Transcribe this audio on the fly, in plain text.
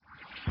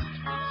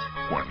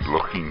When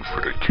looking for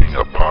the king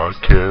of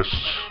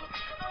podcasts,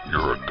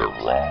 you're at the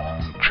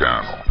wrong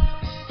channel.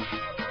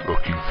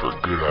 Looking for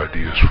good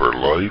ideas for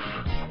life?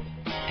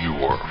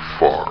 You are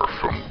far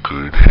from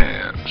good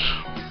hands.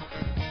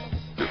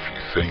 If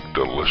you think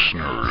the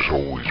listener is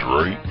always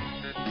right,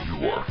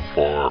 you are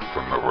far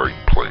from the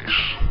right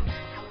place.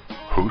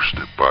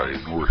 Hosted by a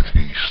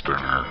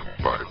Northeasterner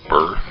by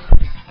birth,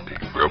 a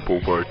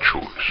rebel by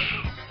choice.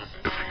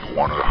 If you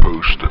want a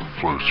host that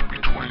floats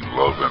between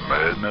love and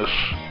madness,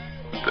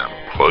 then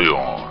play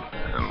on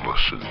and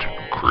listen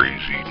to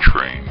Crazy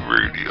Train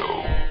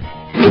Radio.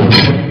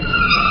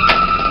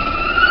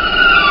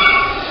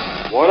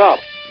 What up?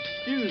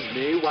 Excuse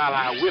me while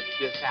I whip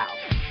this out.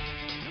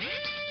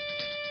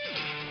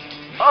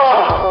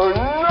 Oh,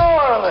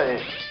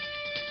 gnarly!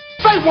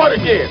 Say what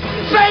again?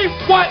 Say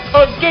what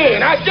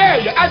again? I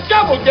dare you. I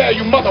double dare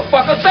you,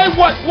 motherfucker. Say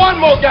what one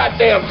more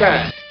goddamn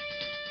time.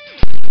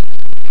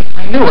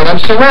 I knew it. I'm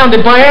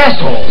surrounded by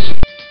assholes.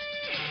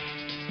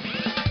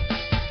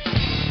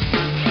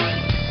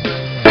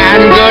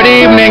 And good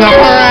evening,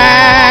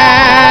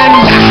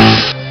 friend.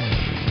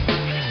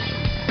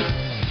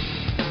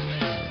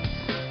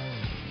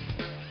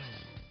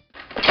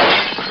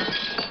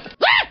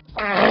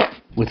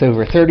 With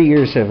over 30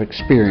 years of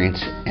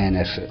experience and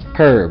a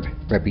superb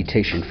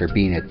reputation for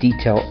being a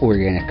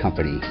detail-oriented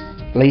company,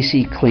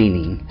 Lacey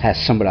Cleaning has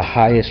some of the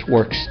highest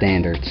work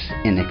standards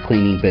in the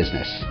cleaning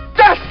business.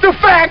 That's the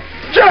fact,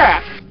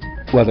 Jack!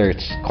 Whether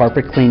it's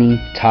carpet cleaning,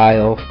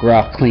 tile,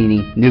 grout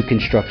cleaning, new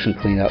construction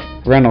cleanup,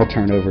 rental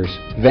turnovers,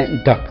 vent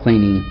and duct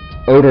cleaning,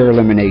 odor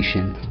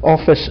elimination,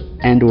 office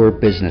and or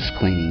business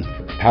cleaning,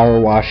 power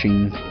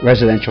washing,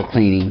 residential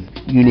cleaning,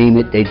 you name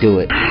it, they do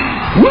it.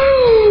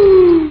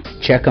 Woo!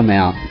 Check them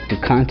out. To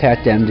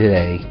contact them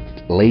today,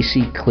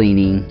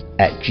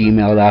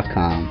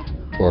 laceycleaning@gmail.com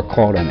or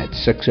call them at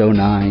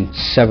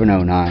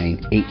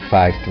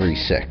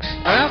 609-709-8536.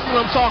 That's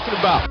what I'm talking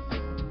about.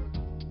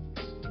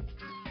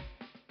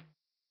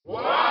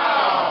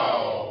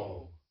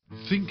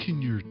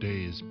 Thinking your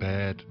day is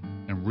bad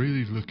and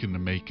really looking to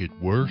make it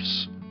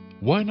worse?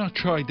 Why not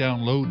try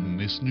downloading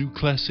this new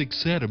classic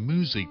set of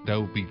music that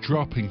will be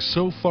dropping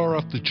so far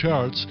off the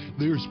charts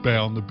there's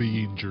bound to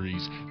be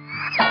injuries.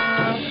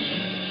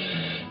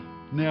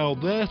 Now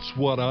that's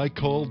what I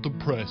call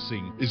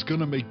depressing. It's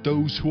gonna make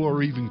those who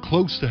are even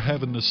close to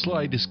having the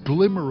slightest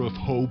glimmer of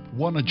hope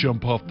want to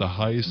jump off the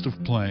highest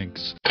of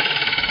planks.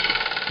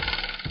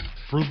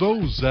 For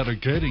those that are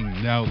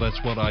getting Now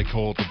That's What I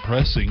Call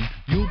Depressing,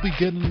 you'll be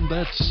getting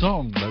that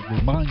song that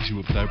reminds you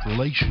of that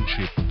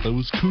relationship with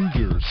those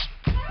cougars,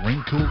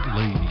 Wrinkled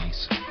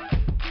Ladies.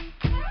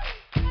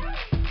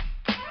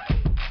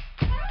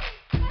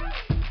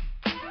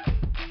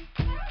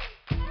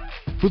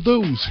 For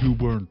those who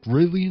weren't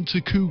really into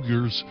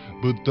cougars,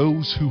 but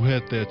those who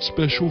had that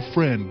special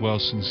friend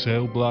whilst in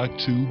Cell Block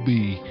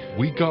 2B,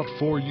 we got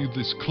for you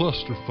this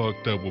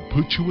clusterfuck that will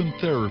put you in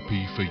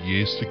therapy for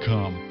years to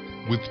come.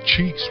 With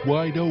cheeks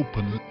wide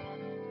open.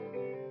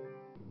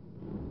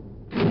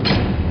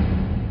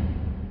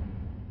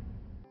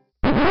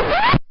 Who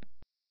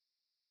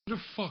the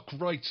fuck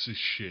writes this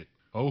shit?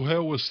 Oh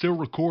hell, we're still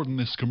recording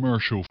this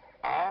commercial.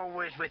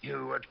 Always with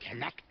you, what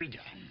cannot be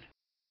done.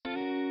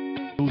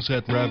 Those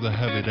that'd rather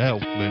have it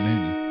out than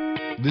in.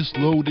 This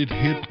loaded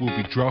hit will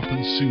be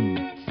dropping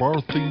soon,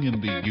 farthing in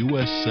the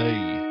USA.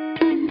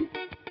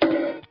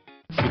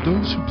 For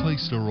those who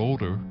place their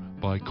order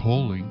by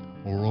calling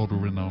or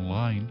ordering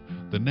online,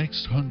 the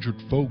next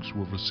 100 folks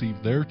will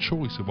receive their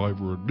choice of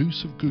either a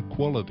noose of good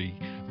quality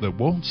that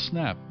won't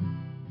snap,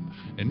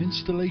 an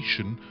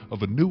installation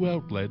of a new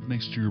outlet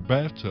next to your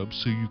bathtub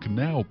so you can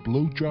now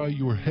blow dry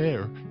your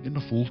hair in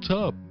a full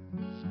tub.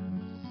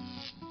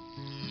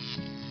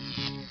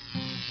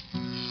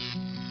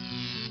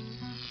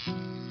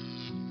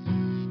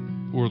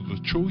 Or the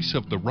choice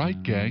of the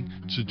right gang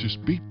to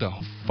just beat the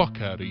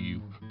fuck out of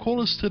you. Call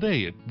us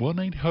today at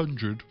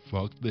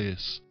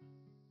 1-800-FUCK-THIS.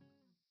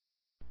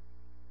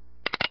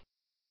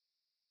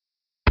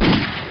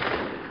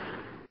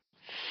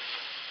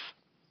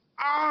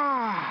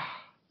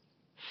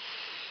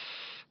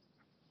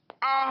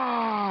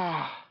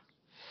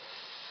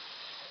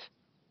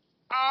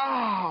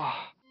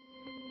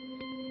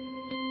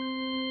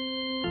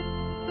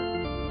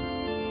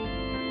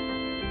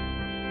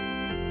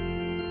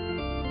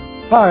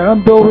 Hi,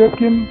 I'm Bill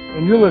Ripken,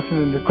 and you're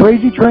listening to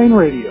Crazy Train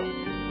Radio.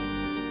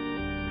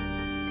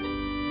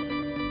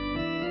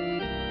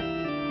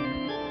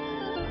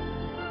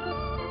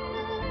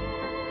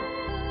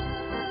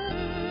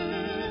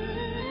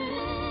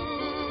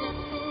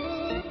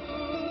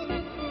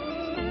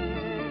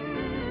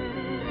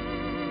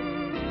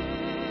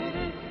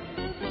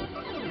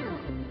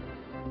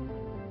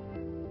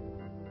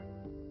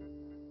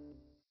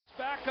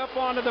 Back up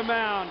onto the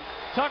mound,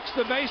 tucks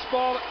the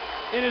baseball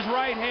in his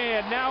right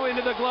hand, now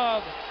into the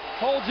glove,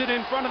 holds it in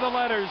front of the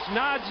letters,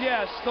 nods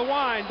yes, the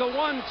wind, the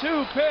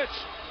 1-2 pitch,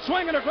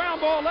 swinging a ground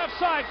ball left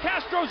side,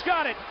 Castro's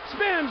got it,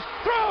 spins,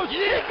 throws,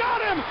 he got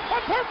him, a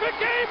perfect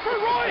game for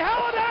Roy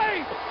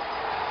Halladay,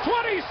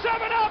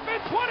 27 up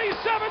and 27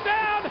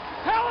 down,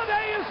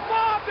 Halladay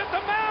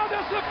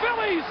the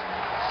Phillies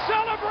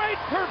celebrate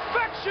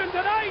perfection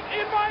tonight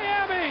in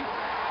Miami.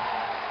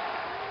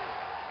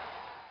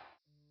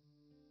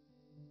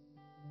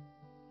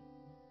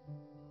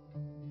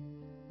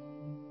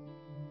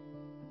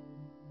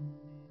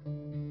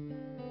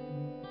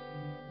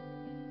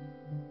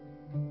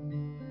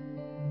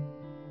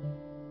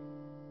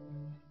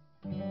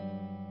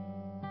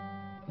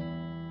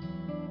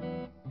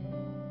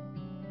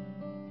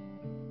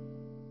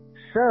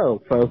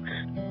 So, folks,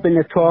 been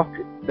the talk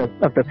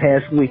of the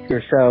past week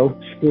or so,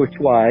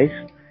 sports-wise.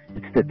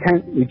 It's the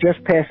 10th. We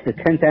just passed the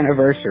 10th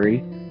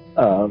anniversary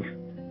of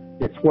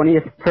the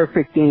 20th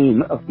perfect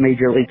game of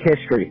Major League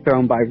history,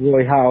 thrown by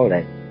Roy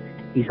Halladay.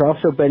 He's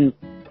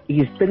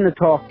been the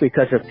talk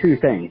because of two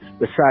things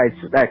besides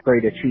that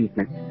great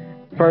achievement.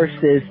 First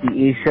is the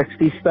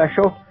E60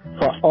 special,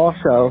 but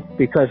also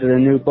because of the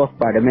new book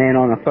by the man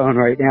on the phone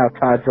right now,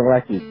 Todd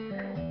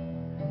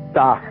Zalecki.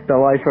 Doc, The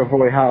Life of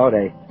Roy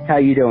Halladay. How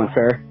you doing,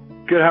 sir?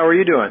 Good. How are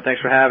you doing? Thanks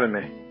for having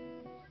me.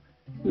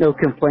 No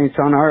complaints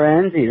on our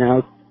end,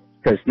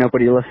 because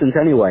nobody listens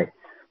anyway.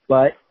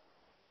 But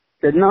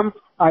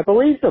I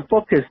believe the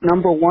book is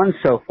number one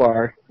so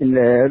far in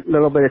the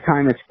little bit of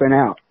time it's been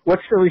out.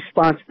 What's the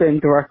response been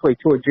directly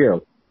towards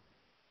you?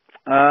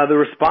 The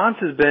response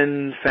has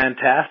been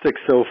fantastic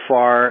so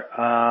far.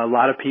 A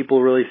lot of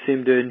people really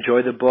seem to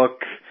enjoy the book,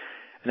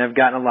 and I've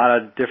gotten a lot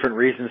of different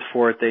reasons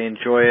for it. They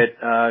enjoy it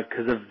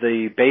because of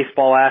the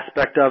baseball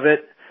aspect of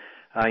it.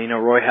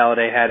 Roy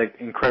Halladay had an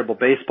incredible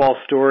baseball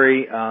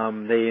story.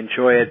 They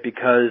enjoy it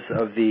because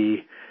of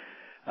the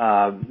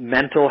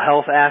mental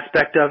health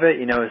aspect of it.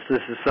 This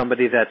is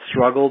somebody that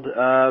struggled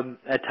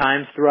at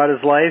times throughout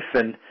his life,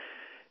 and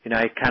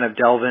I kind of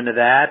delve into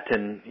that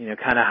and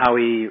kind of how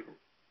he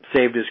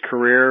saved his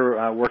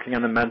career working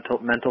on the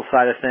mental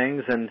side of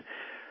things, and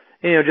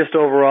just the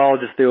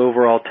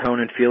overall tone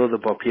and feel of the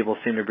book. People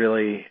seem to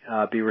really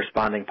be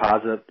responding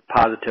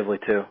positively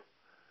to.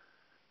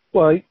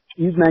 Well,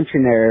 you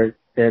mentioned there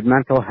the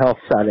mental health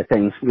side of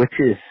things, which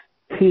is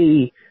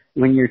key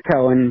when you're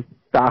telling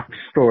Doc's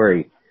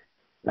story,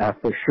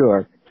 for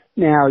sure.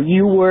 Now,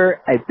 you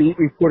were a beat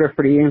reporter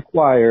for the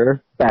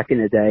Inquirer back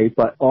in the day,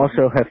 but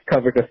also have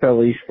covered the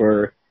Phillies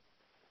for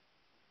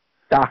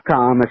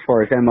 .com as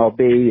far as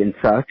MLB and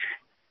such.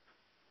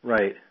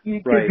 Right.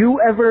 Did you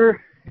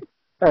ever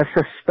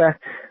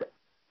suspect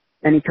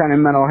any kind of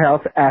mental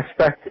health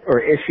aspect or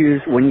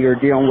issues when you're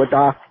dealing with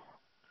Doc?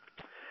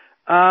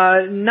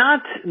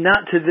 Not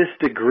to this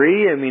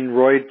degree. I mean,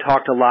 Roy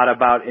talked a lot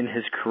about in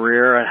his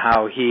career and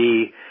how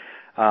he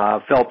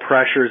felt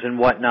pressures and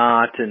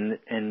whatnot, and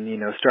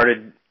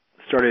started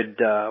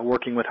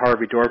working with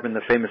Harvey Dortman,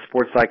 the famous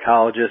sports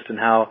psychologist, and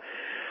how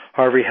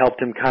Harvey helped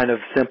him kind of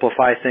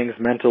simplify things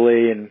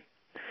mentally. And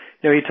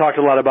he talked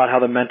a lot about how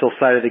the mental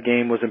side of the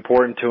game was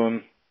important to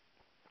him,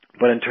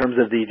 but in terms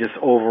of the just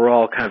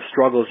overall kind of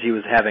struggles he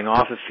was having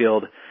off the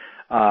field,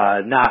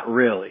 not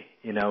really.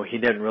 He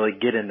didn't really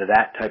get into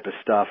that type of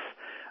stuff.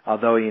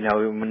 Although,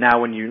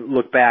 now when you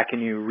look back and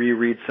you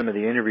reread some of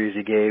the interviews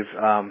he gave,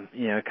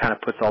 it kind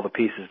of puts all the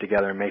pieces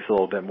together and makes a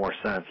little bit more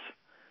sense.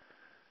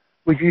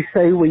 Would you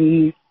say when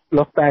you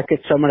look back at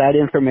some of that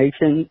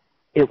information,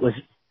 it was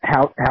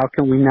how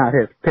can we not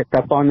have picked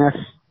up on this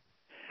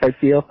type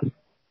deal?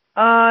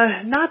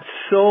 Not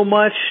so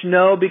much,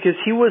 no, because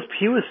he was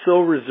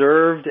so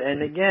reserved,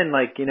 and again,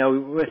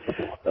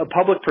 a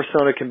public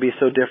persona can be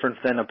so different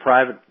than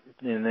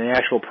in the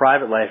actual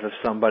private life of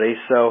somebody.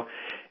 So,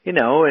 and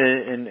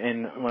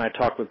when I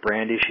talked with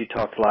Brandy, she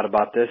talked a lot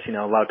about this. A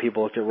lot of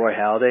people looked at Roy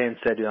Halladay and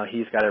said,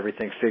 he's got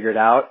everything figured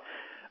out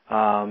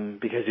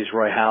because he's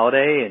Roy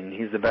Halladay and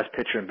he's the best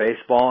pitcher in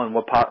baseball, and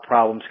what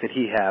problems could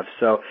he have?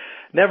 So,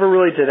 never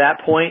really to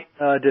that point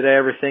did I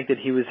ever think that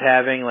he was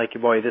having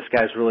boy, this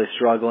guy's really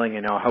struggling,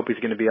 and I hope he's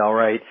going to be all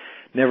right.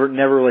 Never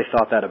really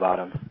thought that about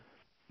him.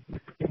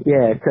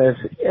 Yeah, because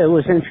it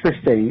was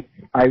interesting.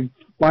 I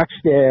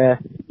watched the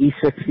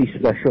E60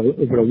 special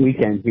over the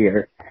weekend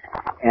here,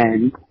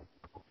 and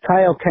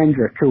Kyle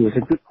Kendrick, who was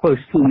a good close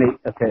teammate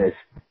of his,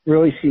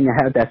 really seemed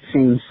to have that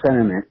same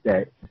sentiment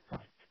that,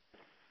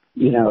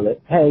 that,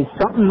 hey,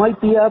 something might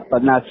be up,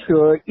 I'm not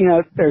sure.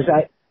 There's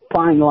that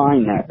fine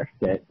line there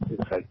that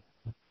it's like,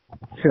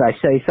 should I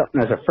say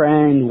something as a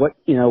friend? What,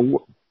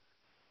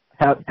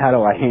 how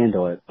do I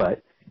handle it?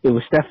 But it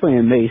was definitely an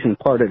amazing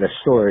part of the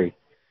story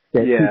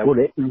that people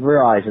didn't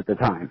realize at the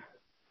time.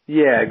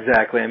 Yeah,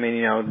 exactly. I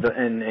mean,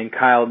 and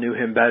Kyle knew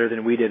him better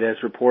than we did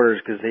as reporters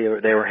because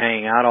they were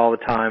hanging out all the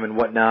time and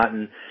whatnot.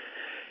 And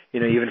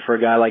even for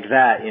a guy like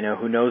that,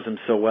 who knows him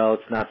so well,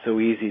 it's not so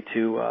easy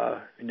to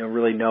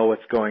really know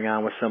what's going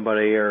on with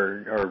somebody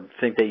or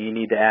think that you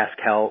need to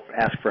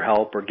ask for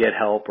help or get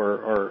help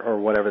or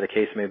whatever the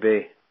case may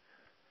be.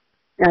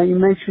 Now, you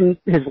mentioned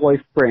his wife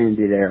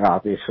Brandy there,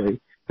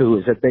 obviously, who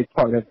is a big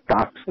part of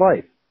Doc's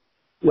life.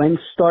 When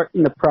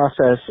starting the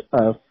process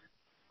of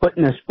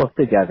putting this book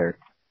together,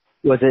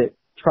 was it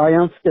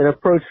Triumph that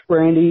approached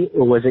Brandy,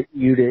 or was it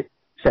you that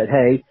said,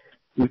 hey,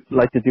 we'd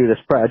like to do this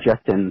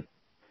project and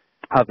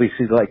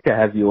obviously like to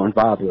have you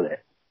involved with it?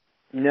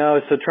 No,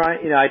 so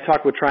I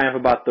talked with Triumph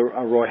about the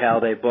Roy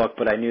Halladay book,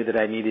 but I knew that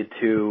I needed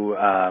to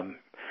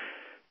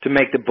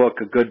make the book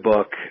a good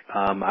book.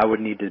 I would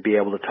need to be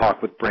able to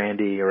talk with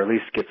Brandy, or at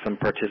least get some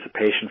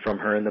participation from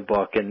her in the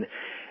book, and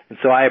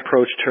so I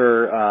approached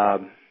her,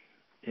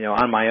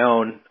 on my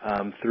own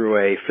through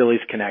a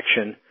Phillies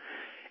connection,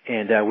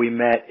 and we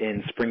met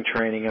in spring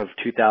training of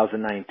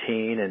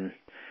 2019, and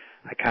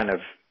I kind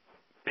of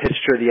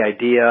pitched her the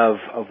idea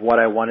of what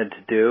I wanted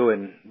to do,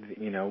 and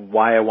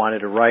why I wanted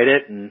to write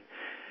it, and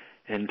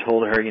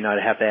told her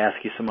I'd have to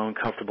ask you some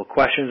uncomfortable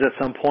questions at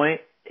some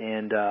point,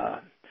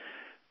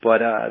 but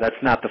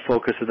that's not the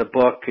focus of the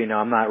book.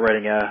 I'm not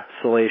writing a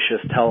salacious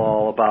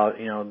tell-all about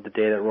the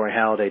day that Roy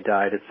Halladay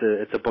died.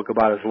 It's a book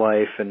about his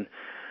life and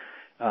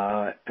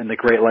the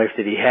great life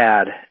that he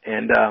had,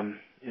 and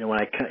when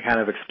I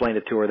kind of explained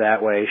it to her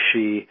that way,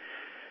 she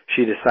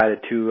decided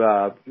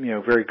to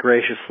very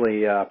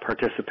graciously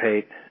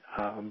participate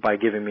by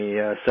giving me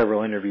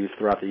several interviews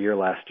throughout the year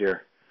last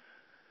year.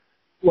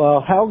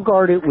 Well, how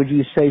guarded would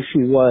you say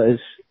she was?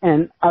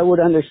 And I would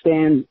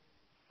understand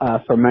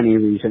for many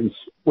reasons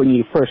when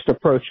you first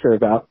approached her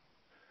about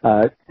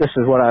this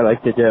is what I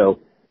like to do.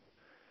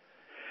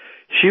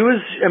 She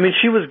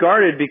was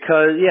guarded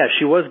because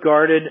she was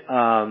guarded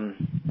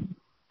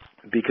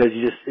because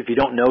if you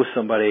don't know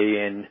somebody,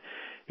 and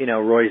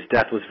Roy's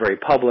death was very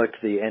public.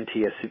 The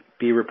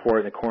NTSB report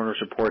and the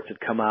coroner's reports had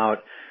come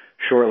out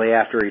shortly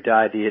after he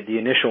died, the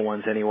initial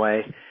ones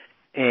anyway,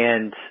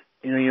 and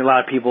a lot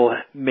of people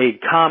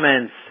made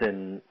comments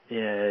and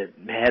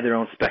had their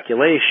own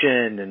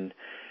speculation,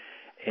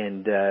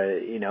 and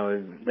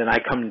then I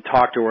come and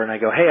talk to her and I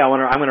go, hey, I'm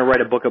going to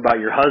write a book about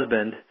your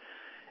husband,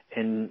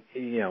 and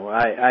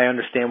I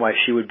understand why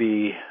she would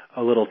be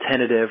a little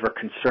tentative or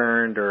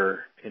concerned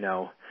or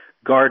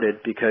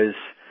guarded, because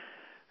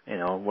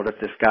what if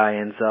this guy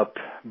ends up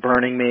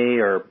burning me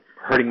or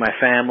hurting my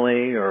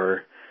family,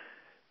 or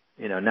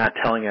not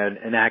telling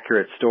an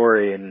accurate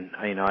story, and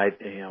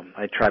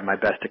I tried my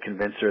best to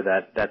convince her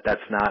that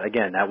that's not,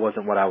 again, that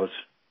wasn't what I was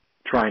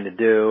trying to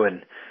do,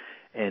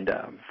 and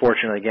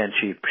fortunately, again,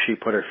 she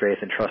put her faith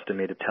and trust in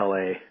me to tell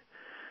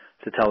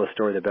the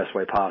story the best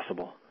way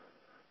possible.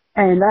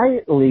 And I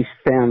at least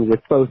found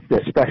with both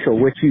the special,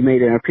 which you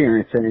made an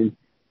appearance in,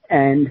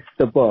 and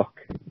the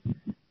book,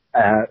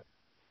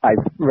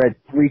 I've read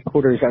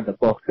 3/4 of the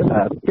book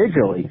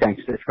digitally,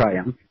 thanks to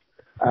Triumph.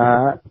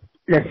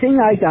 The thing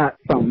I got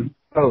from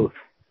both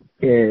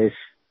is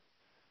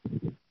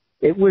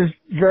it was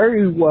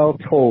very well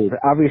told.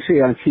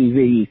 Obviously on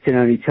TV you can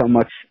only tell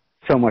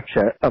so much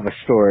of a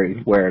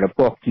story, where in a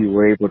book you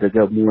were able to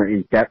go more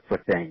in depth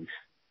with things.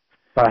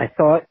 But I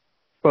thought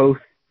both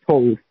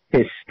told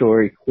his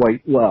story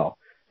quite well.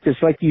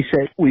 Just like you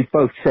said, we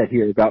both said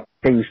here about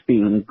things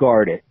being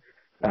guarded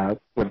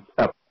with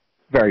a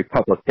very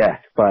public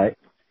death, but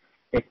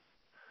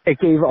it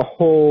gave a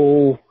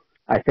whole,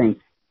 I think,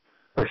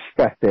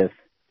 perspective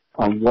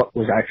on what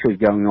was actually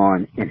going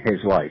on in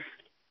his life.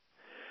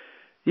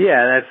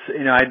 Yeah, that's,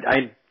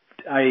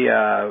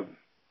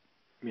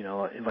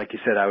 like you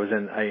said,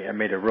 I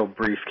made a real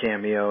brief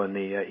cameo in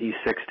the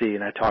E60,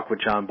 and I talked with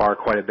John Barr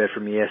quite a bit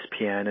from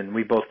ESPN, and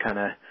we both kind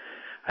of,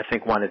 I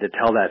think, wanted to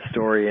tell that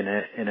story in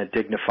a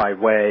dignified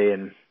way,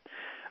 and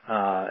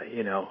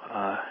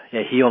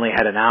he only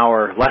had an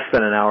hour, less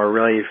than an hour,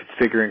 really, if it's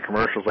figuring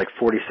commercials, like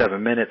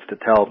 47 minutes to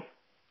tell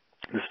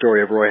the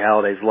story of Roy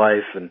Halladay's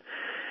life, and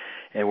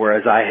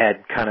whereas I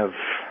had kind of,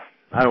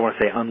 I don't want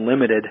to say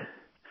unlimited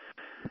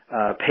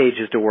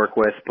pages to work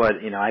with, but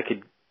I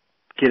could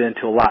get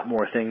into a lot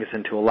more things,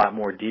 into a lot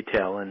more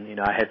detail, and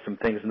I had some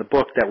things in the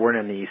book that weren't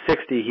in the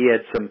E60. He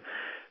had some,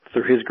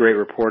 through his great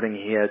reporting,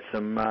 he had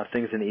some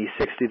things in the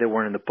E60 that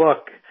weren't in the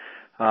book.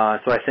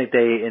 So I think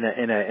they,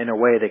 in a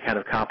way, they kind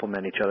of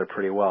complement each other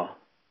pretty well.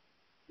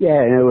 Yeah,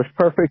 and it was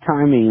perfect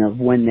timing of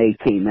when they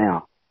came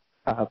out,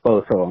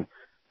 both of them.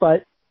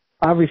 But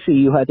obviously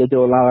you had to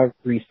do a lot of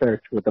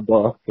research with the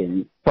book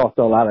and talk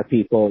to a lot of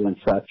people and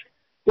such.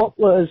 What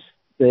was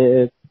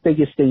the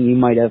biggest thing you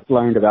might have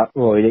learned about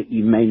Roy that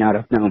you may not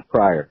have known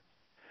prior?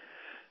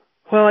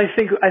 Well, I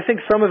think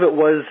some of it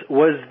was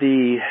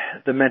the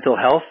mental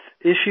health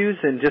issues,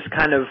 and just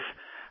kind of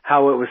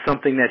how it was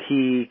something that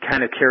he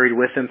kind of carried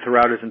with him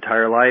throughout his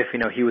entire life.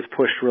 He was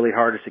pushed really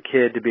hard as a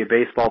kid to be a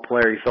baseball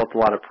player. He felt a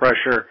lot of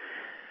pressure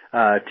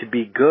to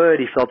be good.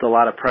 He felt a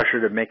lot of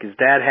pressure to make his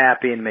dad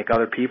happy and make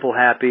other people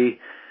happy.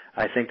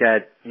 I think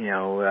that,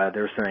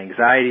 there was some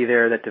anxiety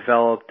there that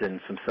developed,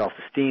 and some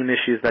self-esteem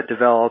issues that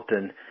developed,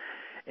 and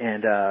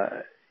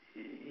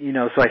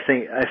so I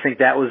think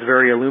that was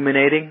very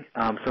illuminating,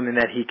 something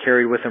that he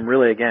carried with him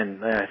really, again,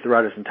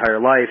 throughout his entire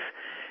life.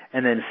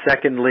 And then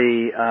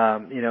secondly,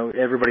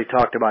 everybody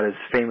talked about his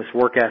famous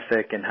work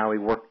ethic and how he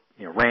worked,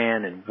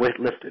 ran and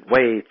lifted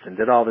weights and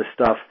did all this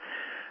stuff.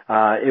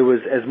 It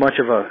was as much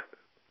of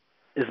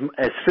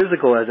as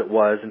physical as it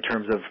was in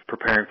terms of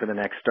preparing for the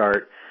next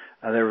start.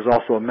 There was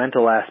also a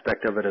mental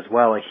aspect of it as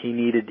well. Like he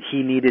needed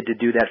to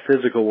do that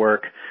physical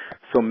work,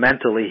 so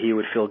mentally he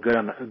would feel good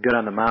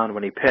on the mound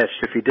when he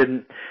pitched. If he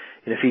didn't,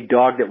 if he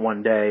dogged it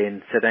one day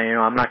and said,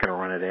 I'm not going to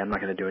run today, I'm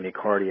not going to do any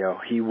cardio,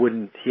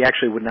 he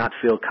actually would not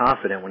feel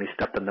confident when he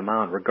stepped on the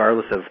mound,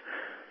 regardless of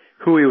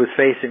who he was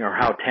facing or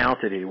how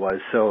talented he was.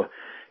 So,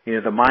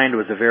 the mind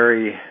was a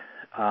very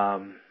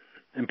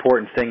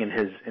important thing in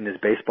his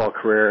baseball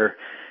career,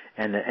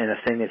 and a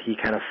thing that he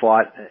kind of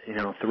fought,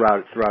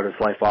 throughout his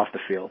life off the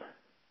field.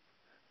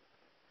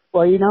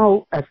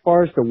 Well, as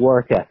far as the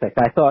work ethic,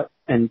 I thought,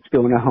 and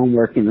doing the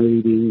homework and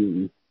reading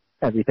and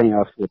everything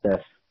else with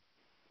this,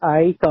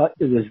 I thought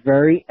it was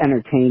very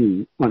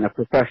entertaining on the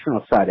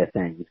professional side of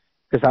things,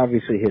 because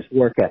obviously his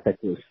work ethic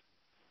was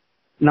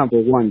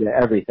number one to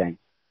everything,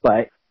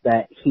 but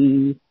that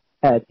he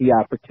had the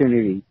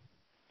opportunity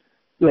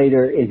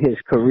later in his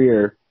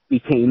career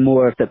became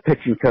more of the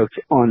pitching coach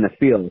on the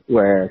field,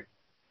 where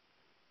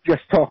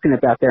just talking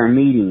about their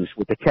meetings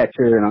with the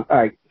catcher and, all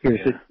right, here's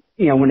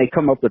when they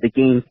come up with a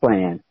game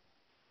plan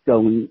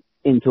going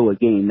into a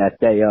game that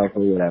day of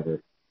or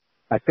whatever.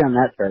 I found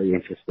that very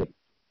interesting.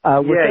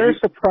 Was there a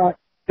surprise?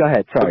 Go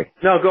ahead, sorry.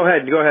 No, go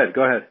ahead.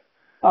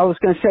 I was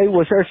going to say,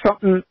 was there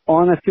something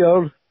on the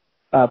field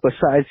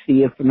besides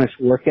the infamous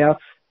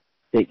workouts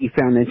that you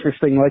found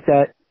interesting like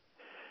that?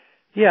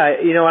 Yeah,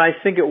 I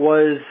think it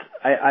was.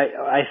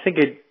 I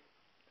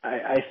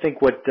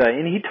think what,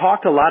 and he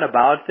talked a lot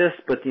about this,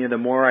 but the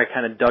more I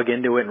kind of dug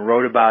into it and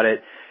wrote about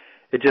it,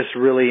 it just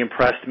really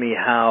impressed me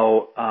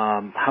how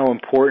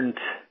important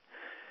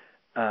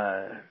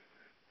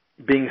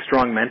being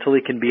strong mentally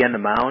can be on the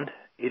mound.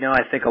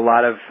 I think a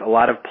lot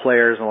of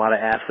players and a lot of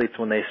athletes,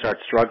 when they start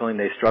struggling,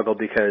 they struggle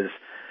because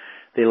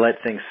they let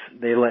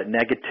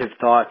negative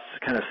thoughts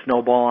kind of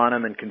snowball on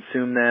them and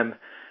consume them.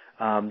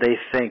 They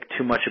think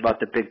too much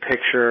about the big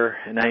picture.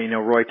 And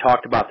Roy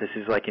talked about this.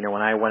 He's like,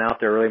 when I went out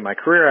there early in my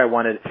career,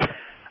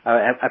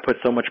 I put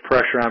so much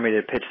pressure on me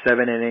to pitch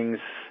 7 innings,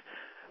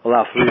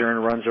 allow 3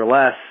 earned runs or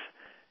less.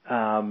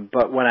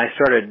 But when I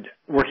started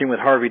working with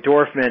Harvey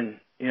Dorfman,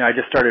 I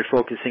just started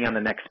focusing on the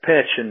next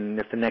pitch, and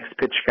if the next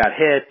pitch got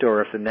hit,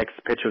 or if the next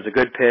pitch was a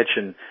good pitch,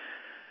 and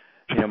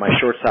my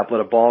shortstop let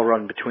a ball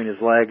roll between his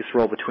legs,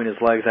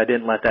 I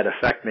didn't let that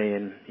affect me.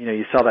 And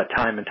you saw that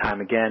time and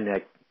time again.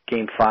 Like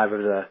Game 5 of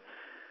the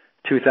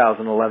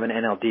 2011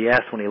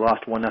 NLDS, when he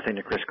lost 1-0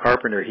 to Chris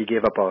Carpenter, he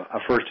gave up a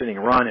first inning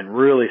run, and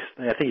really,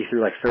 I think he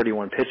threw like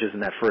 31 pitches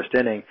in that first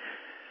inning.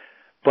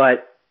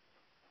 But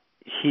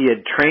he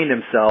had trained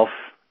himself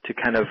to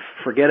kind of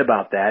forget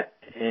about that.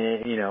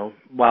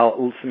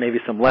 While maybe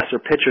some lesser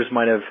pitchers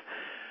might have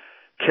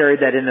carried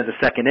that into the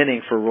second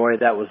inning, for Roy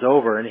that was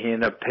over, and he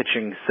ended up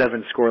pitching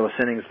 7 scoreless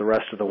innings the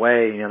rest of the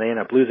way. They ended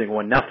up losing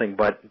 1-0,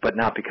 but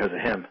not because of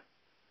him.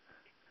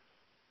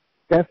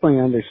 Definitely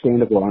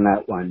understandable on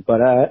that one,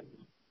 but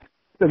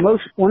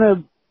one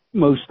of the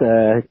most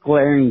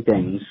glaring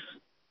things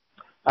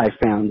I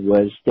found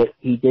was that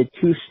he did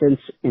 2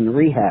 stints in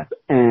rehab,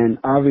 and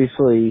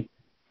obviously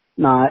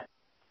not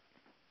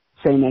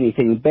saying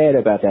anything bad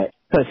about that,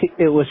 because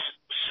it was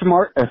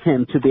smart of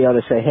him to be able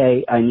to say,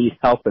 hey, I need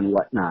help and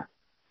whatnot.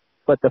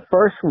 But the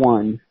first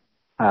one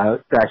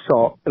that I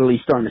saw, at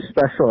least on the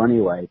special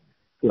anyway,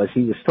 was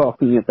he was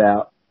talking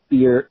about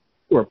fear,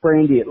 or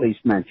Brandy at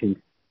least mentioned,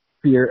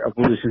 fear of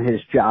losing his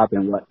job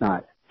and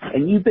whatnot.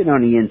 And you've been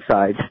on the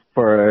inside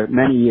for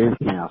many years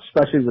now,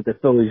 especially with the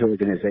Phillies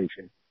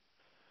organization.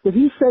 Did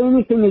he say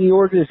anything to the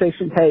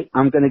organization, hey,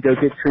 I'm going to go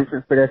get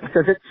treatment for this?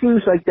 Because it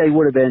seems like they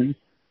would have been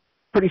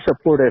pretty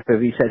supportive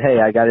if he said, hey,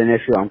 I got an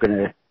issue, I'm going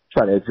to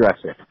try to address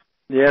it.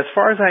 Yeah, as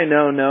far as I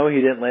know, no, he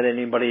didn't let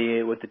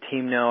anybody with the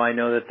team know. I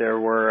know that there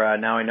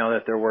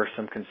were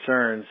some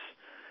concerns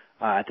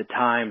at the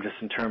time, just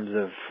in terms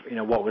of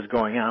what was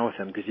going on with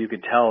him, because you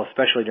could tell,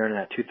 especially during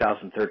that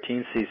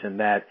 2013 season,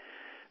 that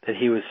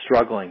he was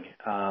struggling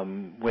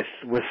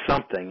with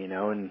something,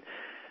 and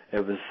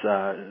it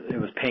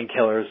was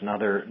painkillers and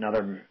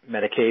other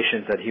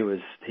medications that he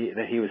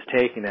was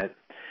taking that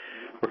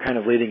were kind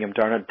of leading him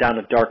down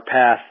a dark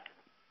path.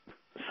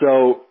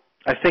 So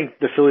I think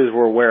the Phillies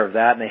were aware of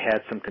that, and they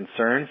had some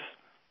concerns.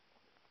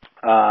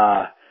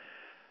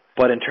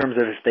 But in terms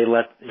of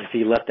if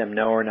he let them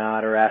know or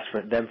not, or asked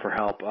them for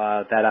help,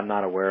 that I'm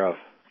not aware of.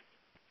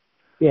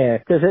 Yeah,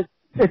 because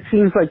it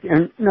seems like,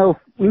 and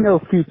we know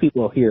a few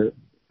people here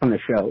on the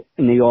show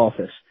in the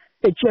office.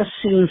 It just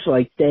seems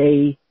like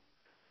they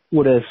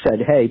would have said,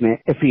 hey, man,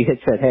 if he had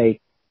said, hey,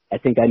 I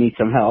think I need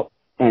some help,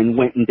 and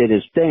went and did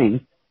his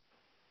thing,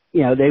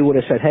 they would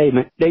have said, hey,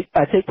 man,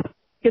 I think,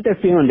 get their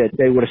feeling that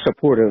they would have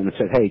supported him and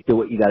said, hey, do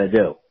what you got to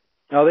do.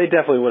 Oh, they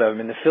definitely would have. I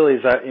mean, the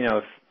Phillies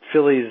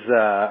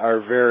are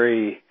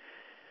very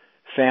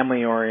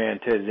family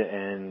oriented,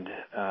 and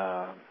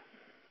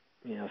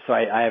so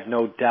I have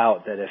no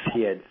doubt that if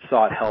he had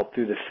sought help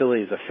through the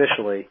Phillies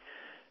officially,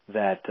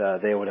 that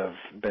they would have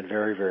been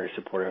very, very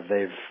supportive.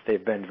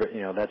 They've been,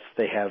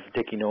 they have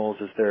Dickie Knowles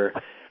as their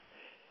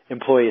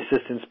employee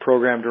assistance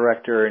program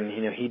director, and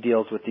he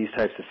deals with these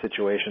types of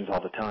situations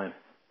all the time.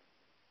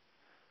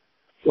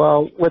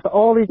 Well, with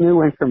all the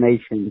new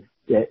information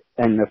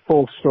and the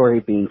full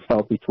story being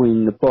told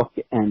between the book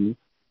and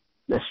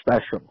the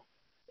special,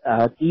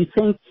 do you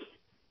think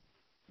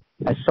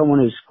as someone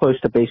who's close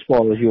to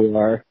baseball as you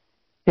are,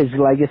 his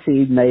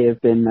legacy may have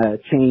been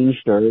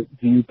changed or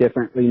viewed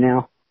differently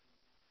now?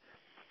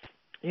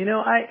 You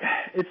know,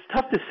 it's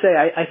tough to say.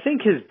 I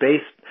think his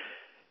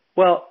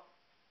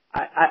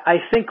I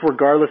think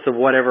regardless of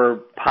whatever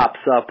pops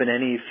up in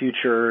any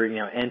future,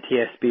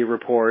 NTSB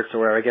reports or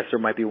whatever, I guess there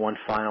might be one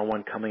final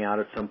one coming out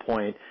at some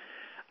point.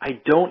 I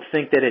don't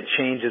think that it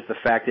changes the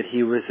fact that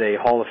he was a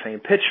Hall of Fame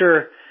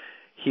pitcher.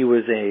 He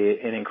was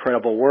an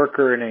incredible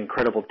worker and an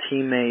incredible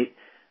teammate.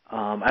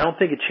 I don't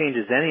think it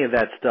changes any of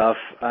that stuff.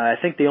 I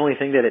think the only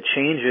thing that it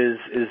changes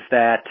is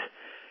that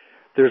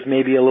there's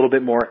maybe a little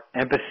bit more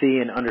empathy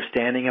and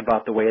understanding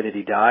about the way that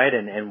he died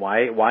and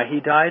why he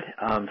died.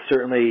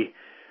 Certainly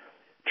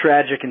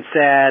tragic and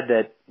sad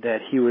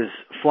that he was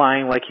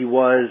flying like he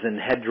was and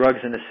had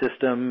drugs in his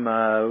system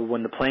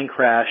when the plane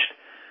crashed.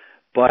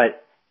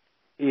 But,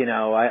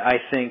 I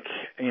think,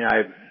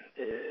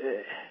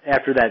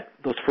 after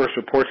those first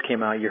reports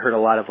came out, you heard a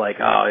lot of like,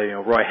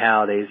 Roy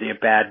Halladay, is he a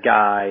bad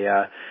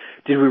guy?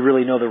 Did we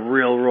really know the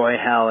real Roy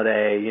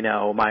Halladay?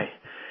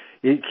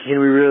 Can we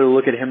really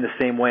look at him the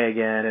same way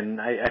again?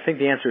 And I think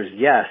the answer is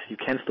yes, you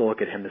can still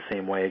look at him the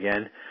same way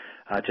again.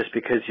 Just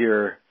because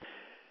you're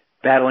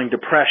battling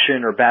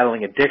depression or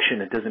battling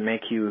addiction, it doesn't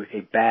make you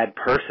a bad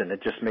person.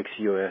 It just makes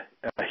you a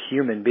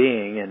human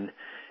being.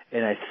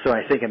 So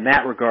I think in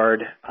that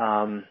regard,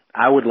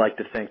 I would like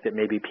to think that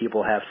maybe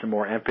people have some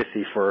more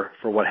empathy for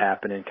what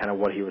happened and kind of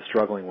what he was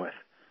struggling with.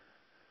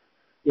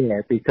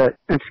 Yeah, because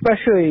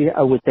especially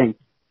I would think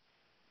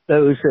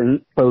those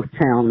in both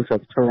towns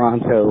of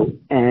Toronto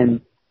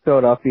and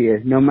Philadelphia,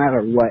 no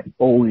matter what,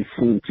 always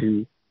seem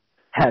to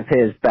have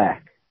his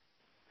back.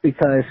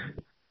 Because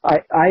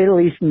I at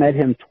least met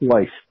him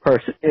twice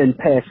in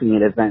passing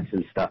at events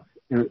and stuff.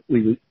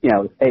 We,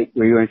 hey,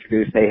 were you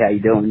introduced? Hey, how you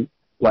doing?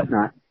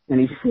 Whatnot. And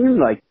he seemed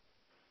like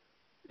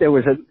there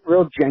was a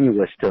real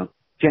genuineness to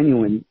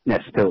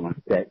him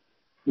that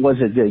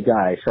was a good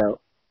guy. So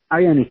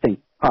I only think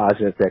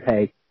positive that,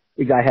 hey,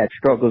 the guy had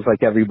struggles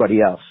like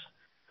everybody else.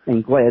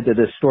 And glad that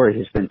this story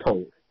has been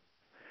told.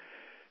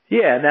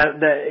 Yeah, and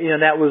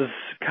that was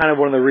kind of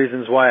one of the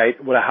reasons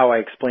how I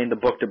explained the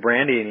book to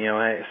Brandy. And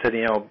I said,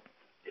 I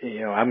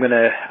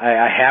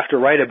have to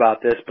write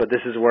about this, but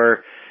this is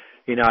where,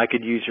 I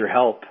could use your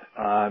help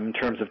in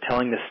terms of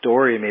telling the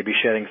story, maybe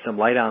shedding some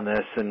light on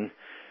this and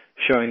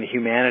showing the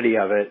humanity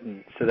of it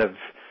instead of,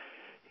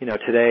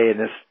 today in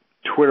this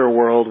Twitter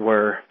world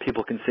where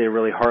people can say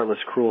really heartless,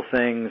 cruel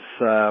things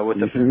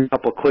with a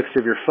couple clicks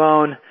of your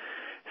phone,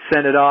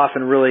 send it off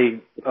and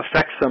really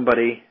affect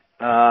somebody.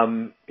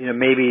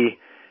 Maybe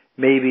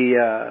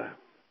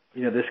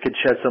this could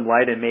shed some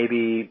light, and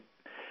maybe,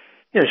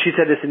 she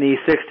said this in the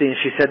E60, and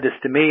she said this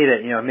to me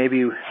that,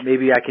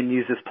 maybe I can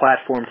use this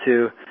platform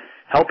to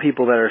help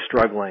people that are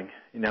struggling,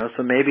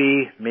 so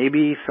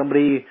maybe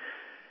somebody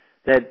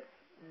that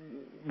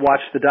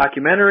watched the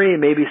documentary,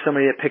 maybe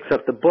somebody that picks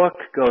up the book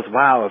goes,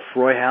 wow, if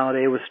Roy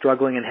Halladay was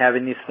struggling and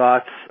having these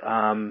thoughts,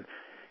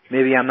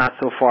 maybe I'm not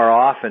so far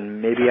off,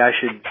 and maybe I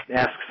should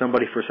ask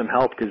somebody for some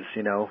help because,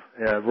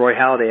 Roy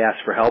Halladay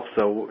asked for help,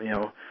 so,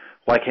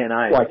 why can't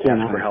I ask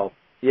for help?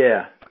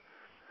 Yeah.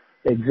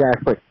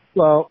 Exactly.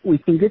 Well, we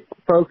can get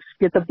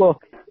the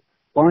book,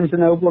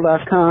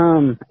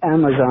 BarnesandNoble.com,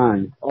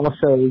 Amazon,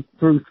 also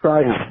through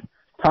Triumph.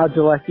 Todd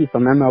Zalecki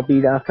from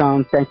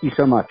MLB.com. Thank you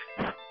so much.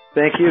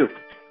 Thank you.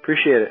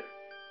 Appreciate it.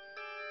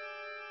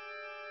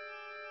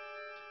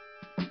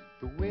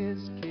 The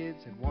Whiz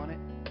Kids had won it.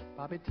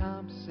 Bobby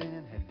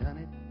Thompson had done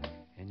it,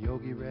 and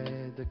Yogi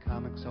read the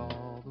comics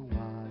all the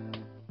while.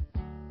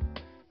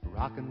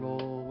 Rock and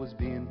roll was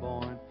being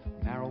born,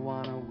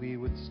 marijuana we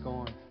would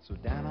scorn. So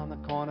down on the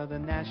corner, the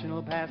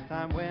national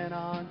pastime went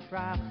on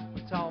trial.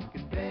 We're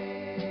talking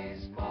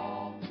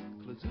baseball,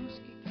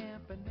 Klazuski,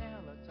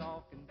 Campanella,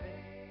 talking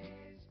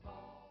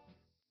baseball.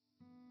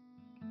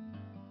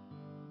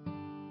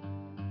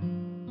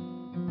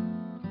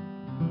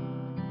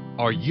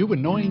 Are you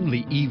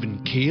annoyingly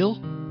even keel?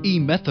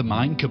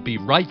 E-methamine could be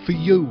right for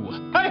you.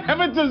 I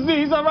have a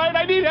disease, alright?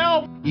 I need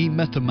help!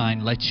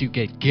 E-methamine lets you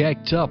get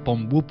gagged up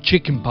on whoop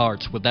chicken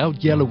parts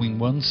without yellowing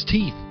one's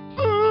teeth.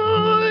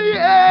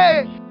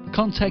 Yeah!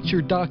 Contact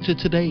your doctor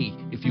today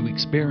if you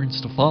experience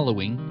the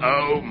following.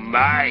 Oh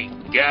my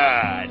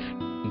God!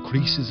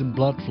 Increases in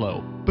blood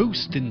flow,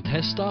 boost in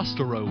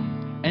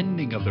testosterone,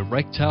 ending of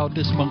erectile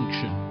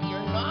dysfunction. You're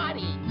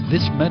naughty!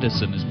 This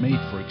medicine is made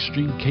for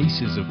extreme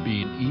cases of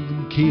being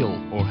even keel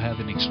or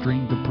having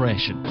extreme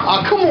depression.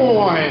 Oh, come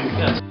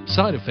on!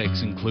 Side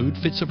effects include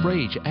fits of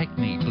rage,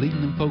 acne,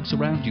 bleeding in folks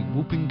around you,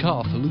 whooping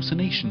cough,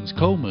 hallucinations,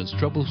 comas,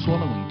 trouble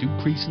swallowing,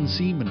 decrease in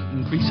semen,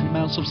 increase in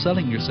amounts of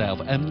selling yourself,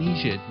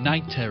 amnesia,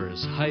 night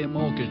terrors, higher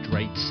mortgage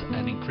rates,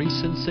 and increased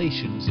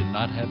sensations in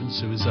not having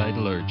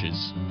suicidal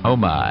urges. Oh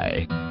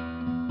my.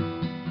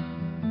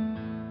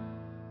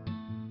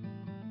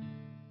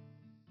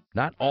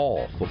 Not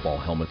all football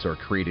helmets are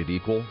created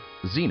equal.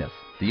 Zenith,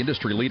 the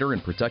industry leader in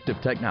protective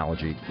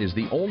technology, is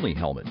the only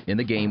helmet in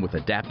the game with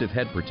adaptive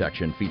head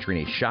protection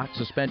featuring a shock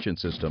suspension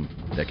system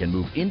that can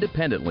move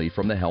independently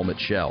from the helmet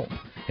shell.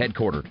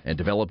 Headquartered and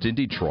developed in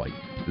Detroit,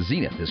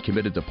 Zenith is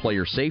committed to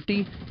player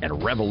safety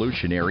and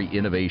revolutionary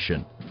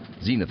innovation.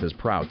 Zenith is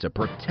proud to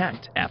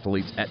protect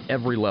athletes at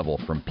every level,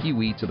 from Pee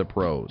Wee to the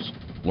pros.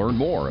 Learn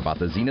more about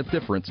the Zenith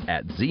difference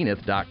at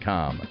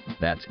zenith.com.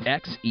 That's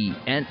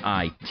XENITH.com.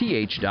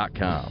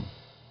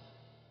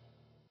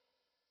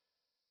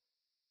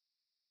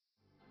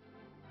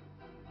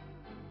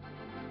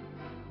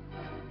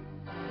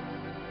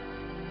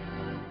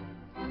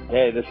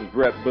 Hey, this is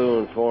Brett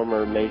Boone,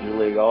 former Major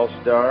League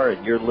All-Star,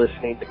 and you're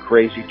listening to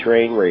Crazy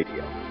Train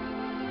Radio.